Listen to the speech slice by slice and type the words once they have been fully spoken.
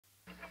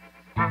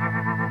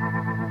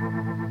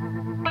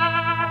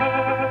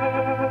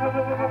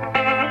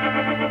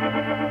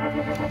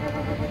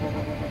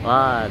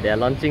Ah, they are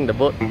launching the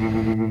boat.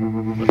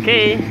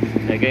 Okay,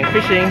 they're going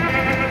fishing.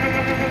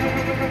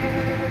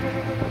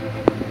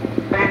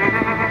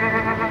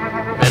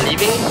 We're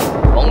leaving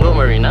Bongo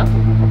Marina,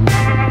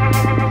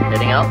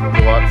 heading out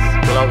towards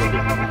Pulau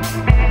Ubin.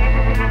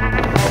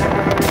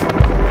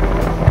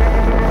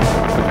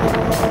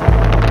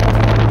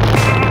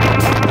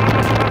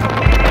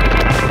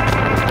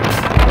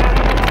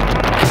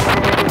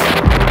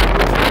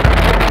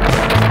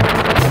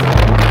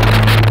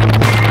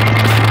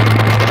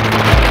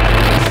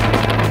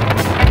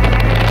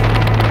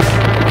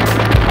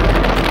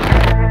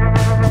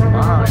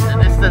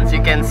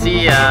 You can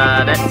see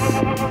that's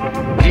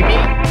Jimmy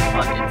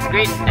on its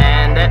great,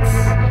 and that's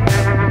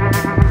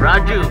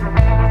Raju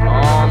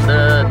on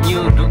the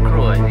new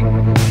Ducro, I think.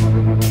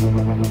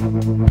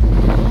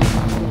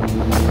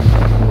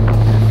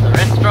 The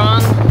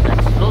restaurant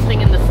that's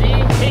floating in the sea.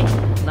 Okay,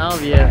 now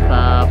we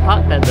have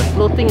parked at the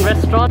floating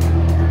restaurant.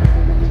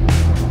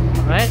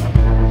 Alright,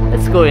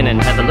 let's go in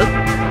and have a look.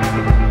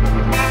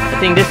 I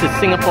think this is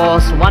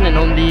Singapore's one and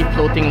only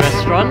floating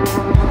restaurant.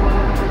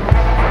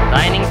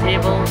 Dining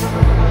table.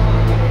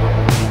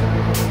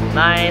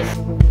 Nice.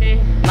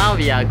 Okay, now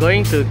we are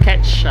going to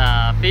catch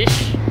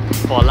fish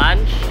for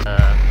lunch.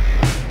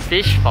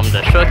 Fish from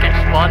the Sure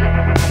Catch pond.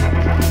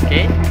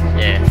 Okay,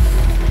 yes.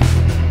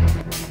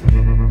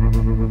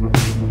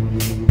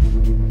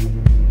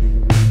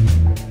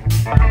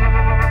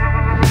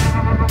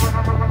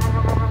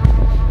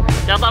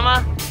 Chào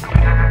Tama.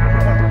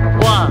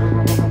 Wow.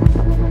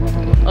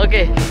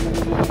 Okay.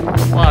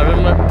 Wow, 人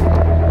们。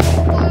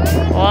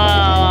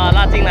哇，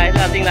拉进来，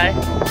拉进来。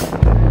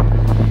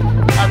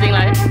拉进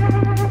来，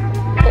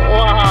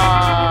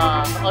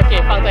哇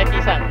 ，OK， 放在地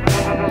上，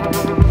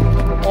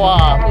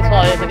哇，不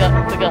错耶，这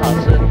个好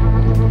吃。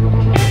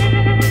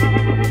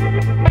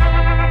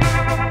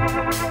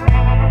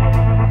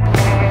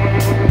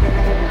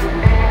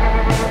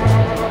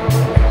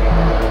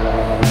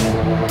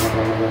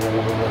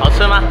好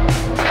吃吗？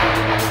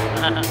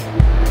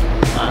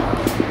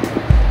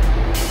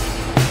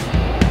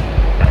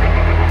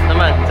那么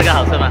这个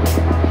好吃吗？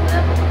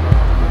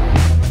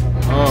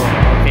哦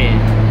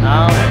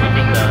 ，OK。Now we're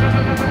eating the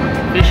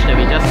fish that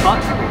we just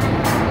caught.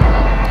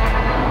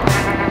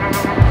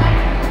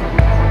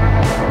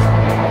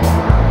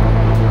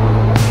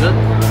 Good.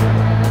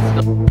 Let's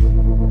go.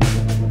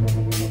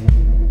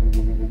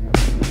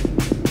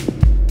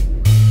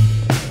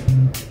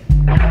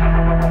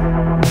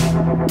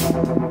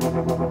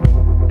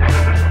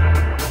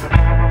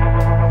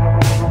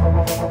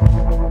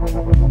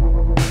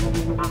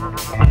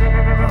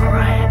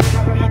 Alright,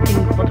 waiting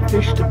for the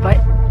fish to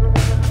bite.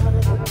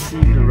 Let's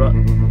see the rod.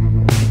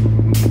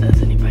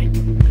 There's any bite.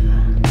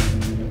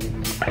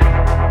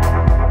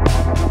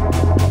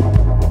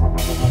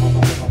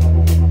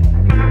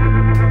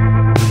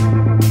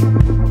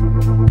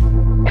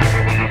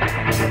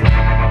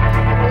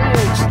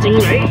 Oh,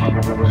 stingray!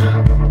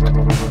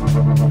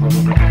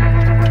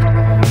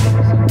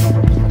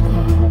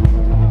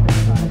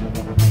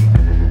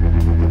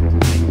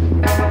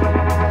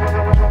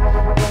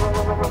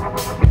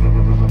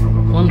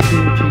 One,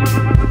 two, three.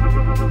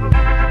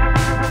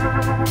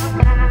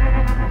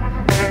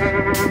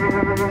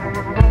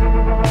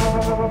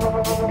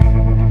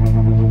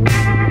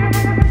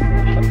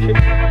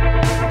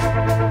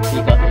 We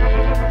got a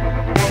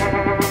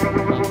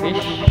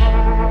fish.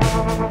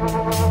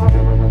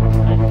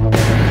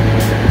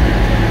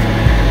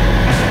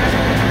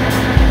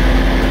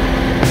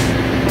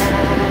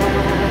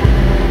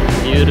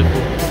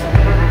 Beautiful.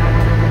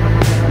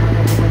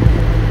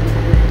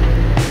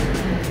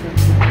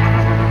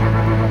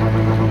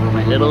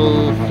 My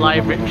little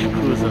flybridge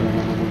cruiser.